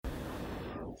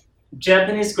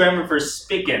Japanese grammar for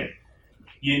speaking,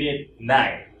 Unit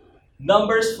 9.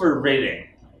 Numbers for reading.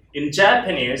 In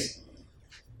Japanese,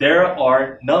 there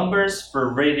are numbers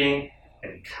for reading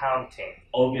and counting.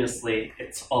 Obviously,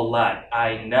 it's a lot,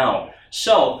 I know.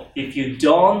 So, if you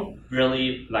don't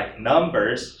really like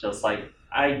numbers, just like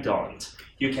I don't,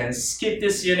 you can skip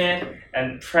this unit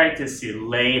and practice it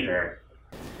later.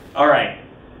 Alright,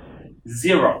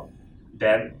 0.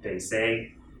 Then they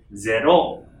say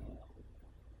 0,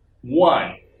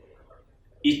 1,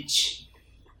 1, 2,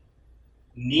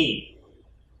 3,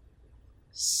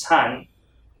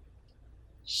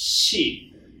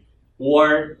 4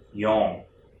 or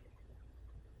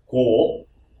 4, 5,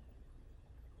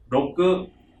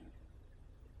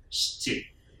 6, 7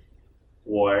 or 7,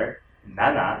 8,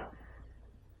 9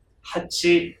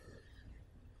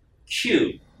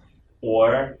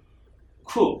 or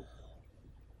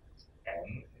 9,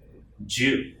 and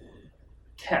 10,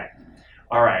 10.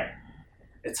 Alright,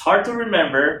 it's hard to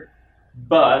remember,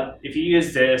 but if you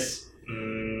use this,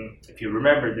 if you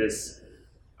remember this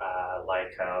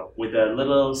with a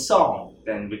little song,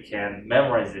 then we can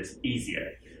memorize this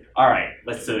easier. Alright,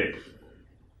 let's do it.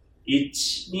 1,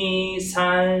 2,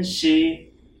 3,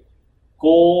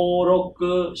 4,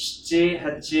 5, 6, 7,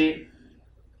 8,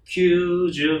 9,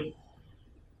 10.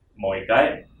 もう一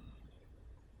回。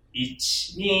1、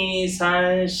2、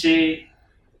3、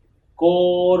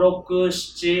4、5、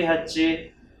6、7、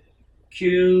8、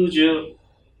9、10.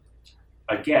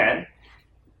 Again.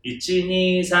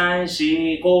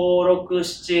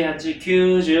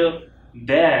 1、2、3、4、5、6、7、8、9、10.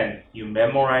 Then you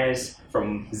memorize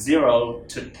from 0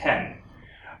 to 10.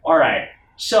 Alright,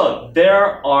 so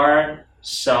there are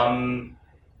some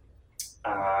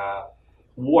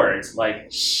words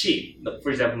like she,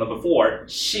 for example, number 4,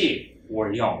 she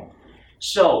or young.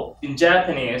 So in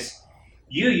Japanese,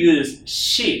 you use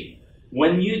she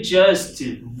when you just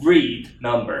read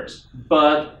numbers,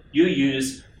 but you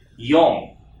use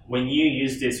young when you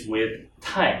use this with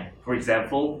time. For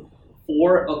example,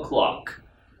 4 o'clock,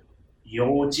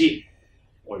 4時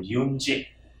or 4時.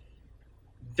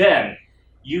 Then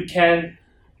you can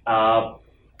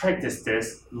practice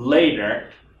this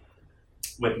later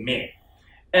with me.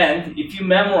 And if you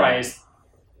memorize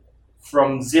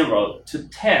from 0 to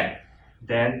 10,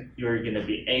 then you're going to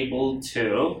be able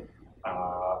to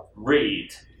read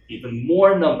even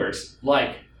more numbers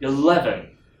like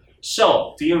 11.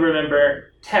 So, do you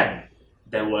remember 10?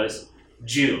 That was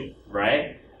 10,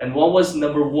 right? And what was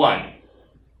number 1?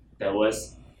 That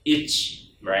was 1,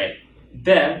 right?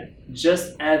 Then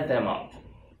just add them up.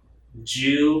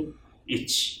 10, 1.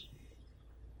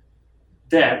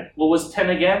 Then what was 10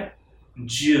 again?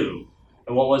 10.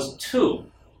 And what was 2?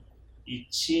 1,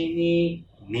 2,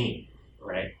 2,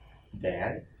 right?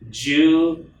 Then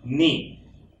 12.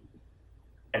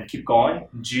 And keep going.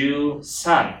 13,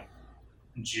 14,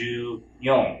 15,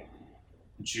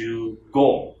 16,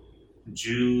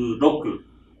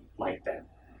 like that.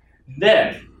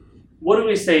 Then, what do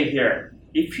we say here?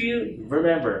 If you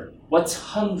remember, what's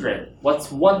 100?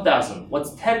 What's 1,000?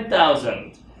 What's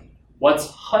 10,000? What's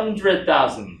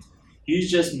 100,000? You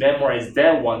just memorize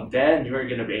that one, then you're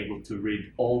going to be able to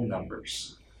read all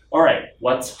numbers. Alright,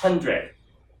 what's 100?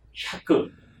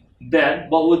 100. Then,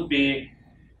 what would be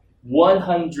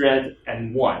 101?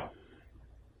 101.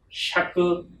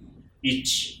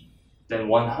 Then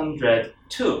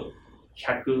 102.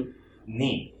 102.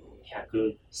 103.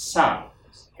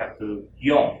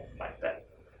 104. Like that.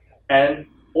 And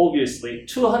obviously,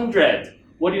 200.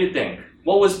 What do you think?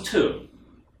 What was 2?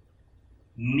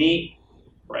 2,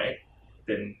 right?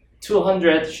 Then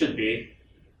 200 should be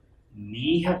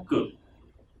 200.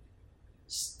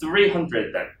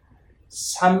 300 then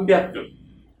 300.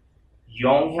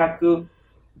 400,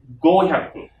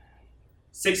 500.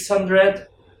 600,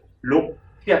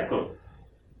 600.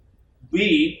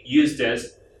 We use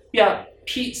this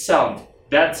P sound.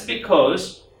 That's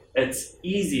because it's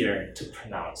easier to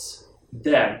pronounce.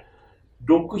 Then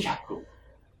 600.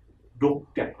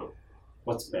 600.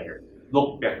 What's better?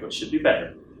 600 should be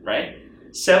better, right?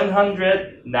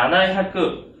 700,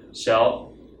 700.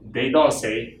 So they don't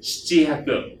say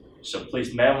 700. So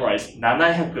please memorize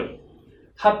 700.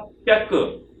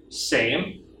 800,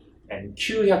 same. And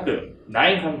 900,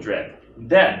 900.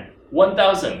 Then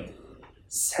 1000,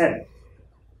 1000.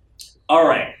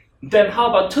 Alright, then how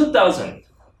about 2000?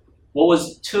 What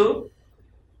was 2?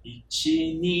 1,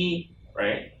 2,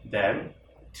 right? Then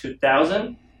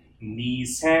 2000,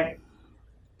 2000.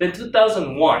 Then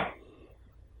 2001,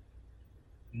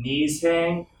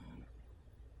 2001,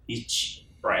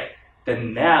 right?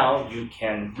 Then now you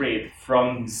can read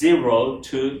from 0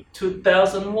 to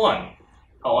 2001.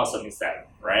 How awesome is that,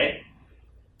 right?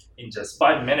 in just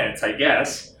 5 minutes, I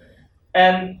guess.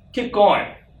 And keep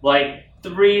going, like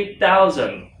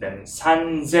 3,000, then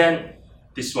 3,000.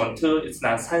 This one too, it's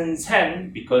not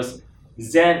 3,000 because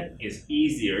zen is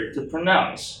easier to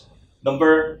pronounce.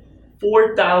 Number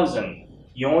 4,000,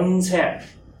 4,000.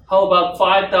 How about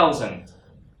 5,000?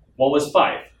 What was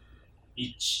 5?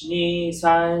 1,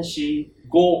 2, 3,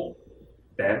 4, 5.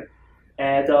 Then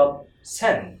add up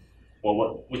 10,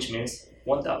 which means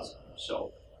 1,000.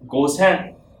 So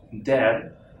 5,000,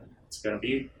 then it's going to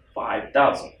be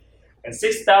 5,000. And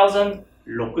 6,000,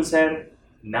 6,000,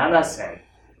 7,000,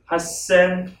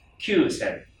 8,000,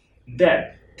 9,000.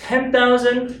 Then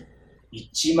 10,000,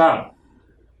 10,000,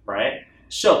 right?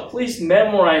 So please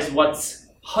memorize what's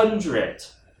 100,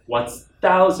 what's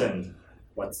 1,000,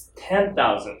 what's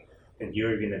 10,000, and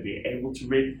you're going to be able to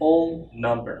read all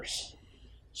numbers.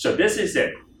 So this is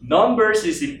it. Numbers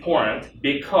is important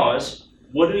because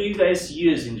what do you guys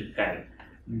use in Japan?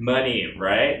 Money,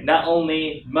 right? Not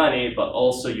only money, but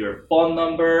also your phone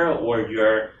number or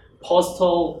your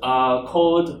postal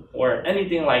code or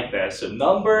anything like that. So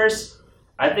numbers,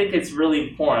 I think it's really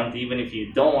important even if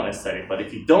you don't want to study. But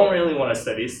if you don't really want to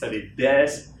study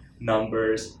this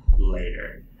numbers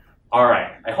later.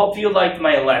 Alright, I hope you liked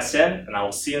my lesson and I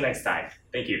will see you next time.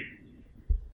 Thank you.